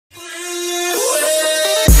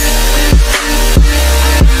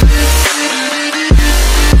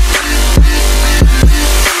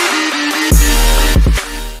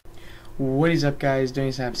What is up, guys?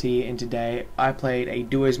 DonnysnipesYT here, and today I played a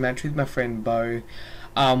duos match with my friend Bo.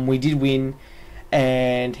 We did win,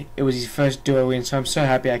 and it was his first duo win, so I'm so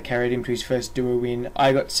happy I carried him to his first duo win.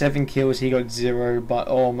 I got 7 kills, he got 0, but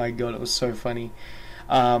oh my god, it was so funny.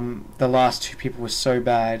 The last 2 people were so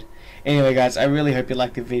bad. Anyway, guys, I really hope you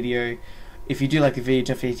liked the video. If you do like the video,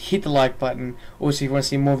 don't forget to hit the like button. Also, if you want to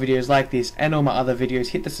see more videos like this and all my other videos,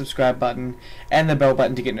 hit the subscribe button and the bell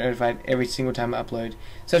button to get notified every single time I upload.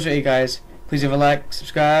 So that's it, guys. Please leave a like,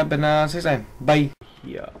 subscribe, and see you next time. Bye.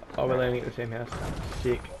 Yeah, oh, we're landing at the same house.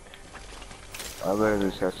 Sick. I'll go to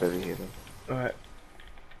this house over here then. Alright.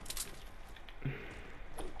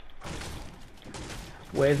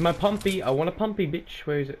 Where's my pumpy? I want a pumpy, bitch.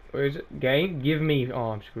 Where is it? Where is it? Game? Give me.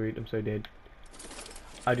 Oh, I'm screwed. I'm so dead.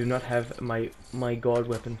 I do not have my god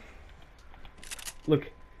weapon.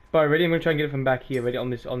 Look, Bo, ready? I'm gonna try and get it from back here. Ready on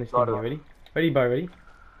this thing here. Ready? Ready, Bo? Ready?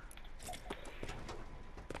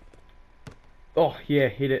 Oh yeah,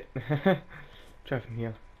 hit it. Try from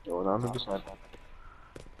here. 100%.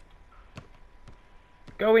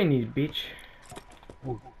 Go in, you bitch.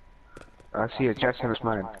 I see a chest in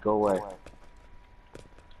mine. Go away.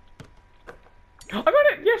 I got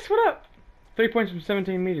it! Yes, what up? 3 points from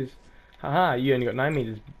 17 meters. Haha, you only got 9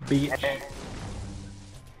 meters, bitch.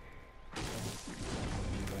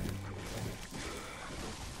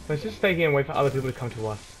 Let's just stay here and wait for other people to come to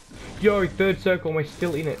us. Yo, 3rd circle, and we're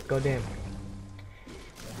still in it. Goddamn.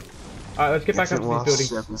 Alright, let's get back up to these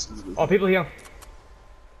buildings. Oh, people here.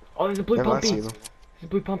 Oh, there's a blue pumpy. There's a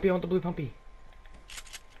blue pumpy. I want the blue pumpy.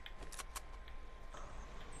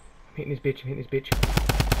 I'm hitting this bitch. I'm hitting this bitch.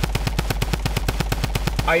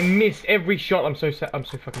 I missed every shot. I'm so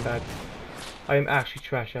fucking bad. I am actually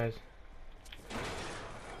trash, guys.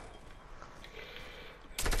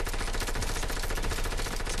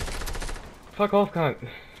 Fuck off, cunt.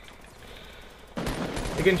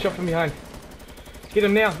 They're getting shot from behind. Get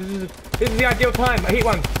him now. This is the ideal time. I hit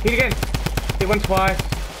one. Hit again. Hit one twice.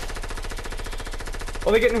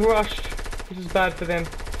 Oh, they're getting rushed. This is bad for them.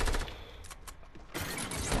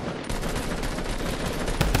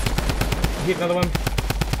 Hit another one.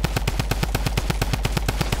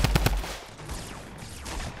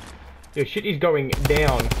 Yo, shit is going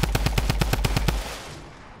down.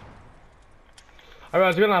 Alright, I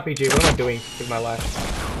was gonna RPG. What am I doing with my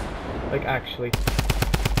life? Like, actually.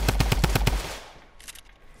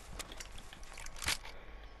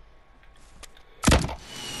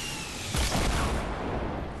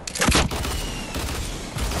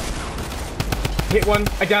 Hit one.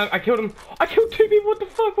 I killed him. I killed 2 people. What the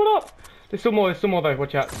fuck? What up? There's still more though.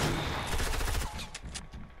 Watch out.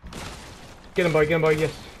 Get him, boy. Get him, boy.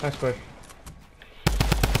 Yes. Nice, boy.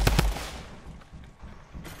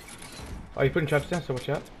 Oh, you're putting traps down, so watch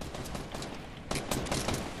out.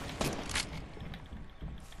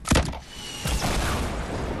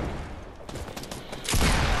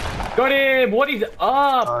 Got him! What is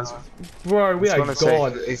up? Bro, we are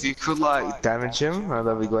god. If you could, like, damage him,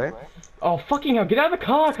 that'd be great. Oh, fucking hell. Get out of the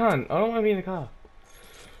car, cunt. I don't want to be in the car.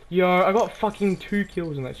 Yo, I got fucking 2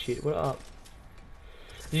 kills on that shit. What up?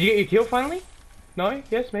 Did you get your kill finally? No?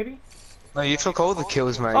 Yes? Maybe? No, you took all the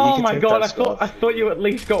kills, mate. Oh my god, I thought you at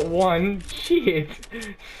least got 1. Shit.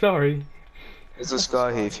 Sorry. There's a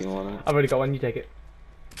scar here if you want it. I've already got 1, you take it.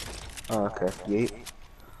 Oh, okay. Yeet.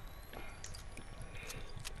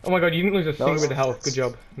 Oh my god, you didn't lose a single bit of health. Good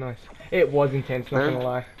job. Nice. It was intense, not gonna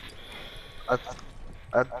lie.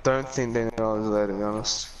 I don't think they know I was there, to be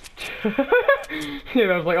honest. Yeah,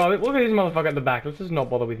 I was like, oh, look at this motherfucker at the back. Let's just not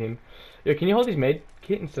bother with him. Yo, can you hold his med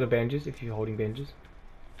kit instead of bandages if you're holding bandages?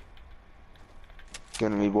 Give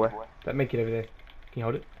it to me, boy. That med kit over there. Can you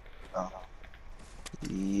hold it? Oh.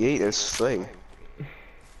 Yeet, there's 3.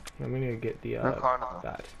 I'm gonna get the, no,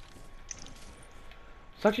 that.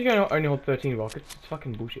 It's actually gonna only hold 13 rockets. It's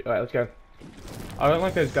fucking bullshit. Alright, let's go. I don't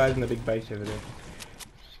like those guys in the big base over there.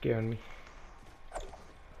 It's scaring me.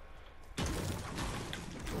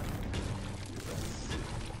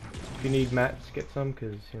 If you need mats, get some,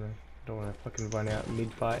 because, you know, I don't want to fucking run out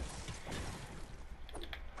mid-fight.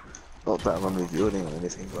 Not that I'm rebuilding or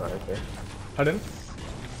anything, but okay. Pardon?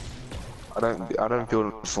 I don't build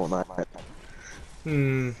in Fortnite.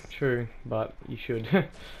 True, but you should.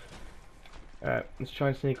 Alright, let's try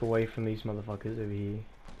and sneak away from these motherfuckers over here.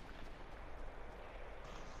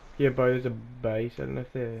 Yeah, bro, there's a base. I don't know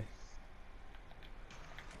if they're...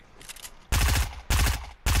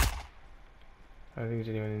 I don't think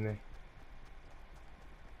there's anyone in there.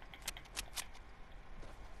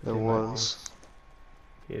 There was.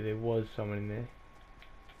 Yeah, there was someone in there.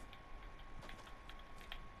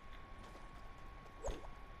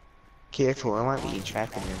 Careful, I might be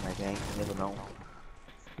trapping in my gang, you never know.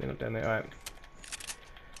 They're not down there, alright.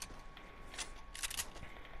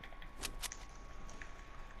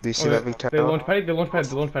 Do you see that big tower? They're launch padded. They're launch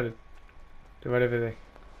padded. They're right over there.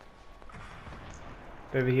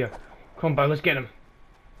 They're over here. Come on, Bo, let's get them.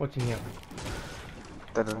 What's in here?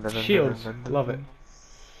 Shields. Love it.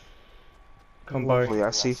 Come on, Bo. I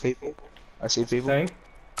see people. Same.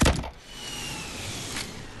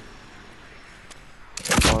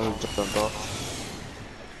 Oh, just jumped off.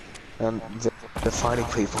 And they're fighting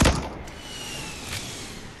people.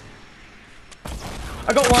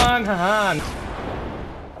 I got one! Haha! Is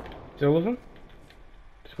there all of them?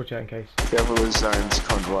 Just watch out in case. If you ever lose zones,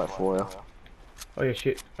 come right for you. Oh yeah,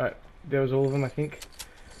 shit. Right, there was all of them, I think.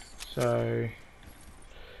 So...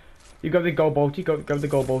 You got the gold bolty, grab the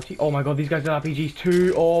gold bolty. Oh my god, these guys are RPGs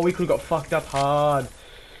too! Oh, we could've got fucked up hard.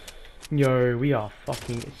 Yo, we are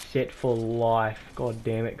fucking set for life. God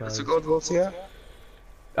damn it, guys. What's the gold bolty at?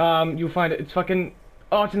 You'll find it. It's fucking...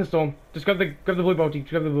 Oh, it's in the storm. Just grab the blue bolty.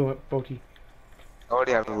 Grab the blue bolty. I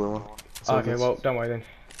already have the blue one. Okay, well, don't worry then.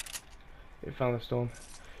 It found the storm.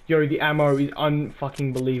 Yo, the ammo is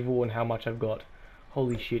unfucking believable and how much I've got.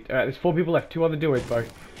 Holy shit. Alright, there's 4 people left. 2 other duos, bro.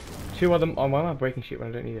 2 other... Oh, why am I breaking shit when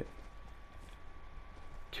I don't need it?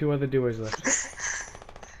 2 other duos left.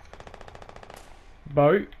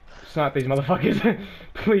 Bo, snipe these motherfuckers.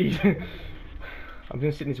 Please. I'm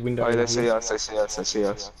gonna sit in this window. Oh, they see us, they see us, they see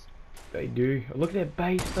us. They do. Look at their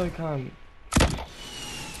base though, cunt.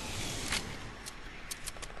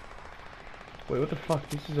 Wait, what the fuck?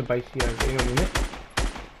 This is a base here. Is anyone in it?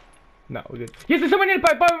 No, we're good. Yes, there's someone in it!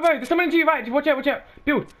 Bo! There's someone to your right! Watch out, watch out!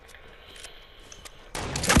 Build!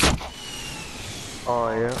 Oh,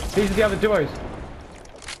 yeah. These are the other duos.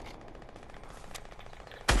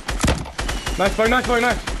 Nice, Bo, nice, Bo,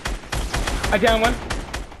 nice! I down one.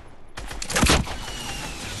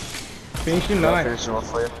 Finish him, nice. Finish him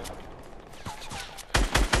off for you.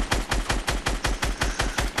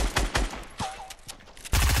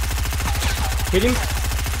 Hit him.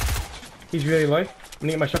 He's really low. I'm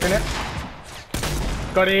gonna get my shotgun out.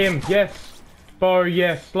 Got him. Yes. Bo,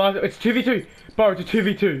 yes. It's 2v2. Bo, it's a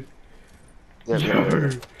 2v2. Yeah, Yo.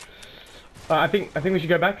 I think we should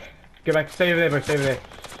go back. Go back. Stay over there, bro. Stay over there.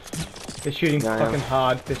 They're shooting fucking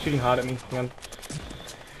hard. They're shooting hard at me. Hang on.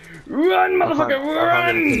 Run, motherfucker,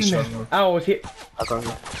 run! Ow, I was hit. I've got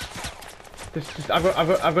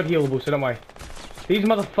healable, so don't worry. These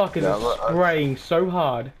motherfuckers are spraying so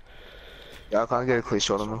hard. Yeah, I can't get a clear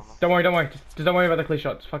shot on them. Don't worry. Just don't worry about the clear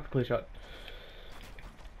shots. Fuck the clear shot.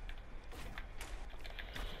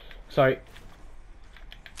 Sorry.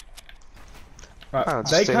 Right,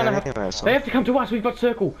 they kind of have. They have to come to us. We've got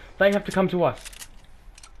circle. They have to come to us.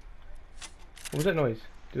 What was that noise?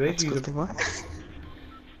 Do they just use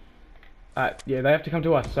a... yeah, they have to come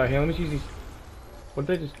to us. So here, let me just use these. What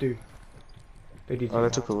did they just do? They did. Oh, they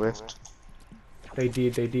took a lift. They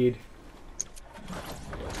did.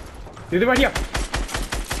 They're right here.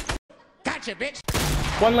 Gotcha, bitch.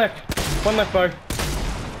 One left, Bo.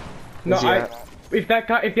 No, if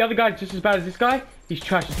the other guy's just as bad as this guy, he's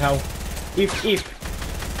trash as hell. If.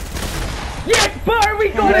 Yes, Bo, we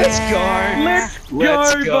got it. Let's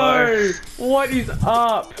go, Bo. What is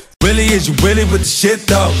up? Really, is you really with the shit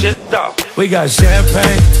though? We got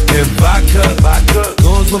champagne and vodka.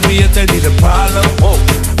 Goons with me if they need a problem.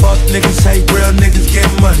 Fuck niggas, hate real niggas,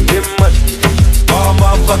 get money. All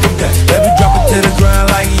motherfucking day. Let me drop it to the ground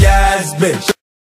like yes, bitch.